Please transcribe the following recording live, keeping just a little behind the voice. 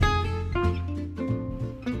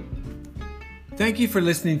Thank you for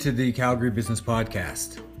listening to the Calgary Business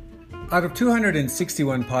Podcast. Out of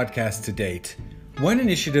 261 podcasts to date, one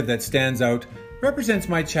initiative that stands out represents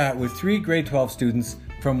my chat with 3 grade 12 students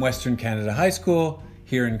from Western Canada High School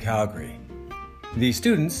here in Calgary. These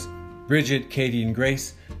students, Bridget, Katie, and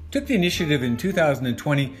Grace, took the initiative in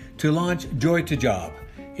 2020 to launch Joy to Job,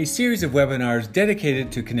 a series of webinars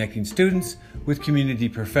dedicated to connecting students with community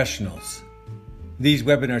professionals. These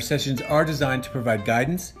webinar sessions are designed to provide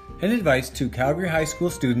guidance and advice to Calgary High School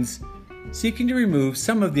students seeking to remove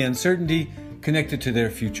some of the uncertainty connected to their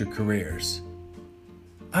future careers.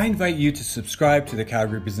 I invite you to subscribe to the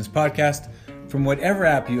Calgary Business Podcast from whatever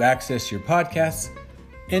app you access your podcasts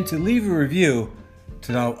and to leave a review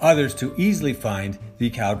to allow others to easily find the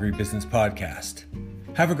Calgary Business Podcast.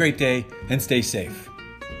 Have a great day and stay safe.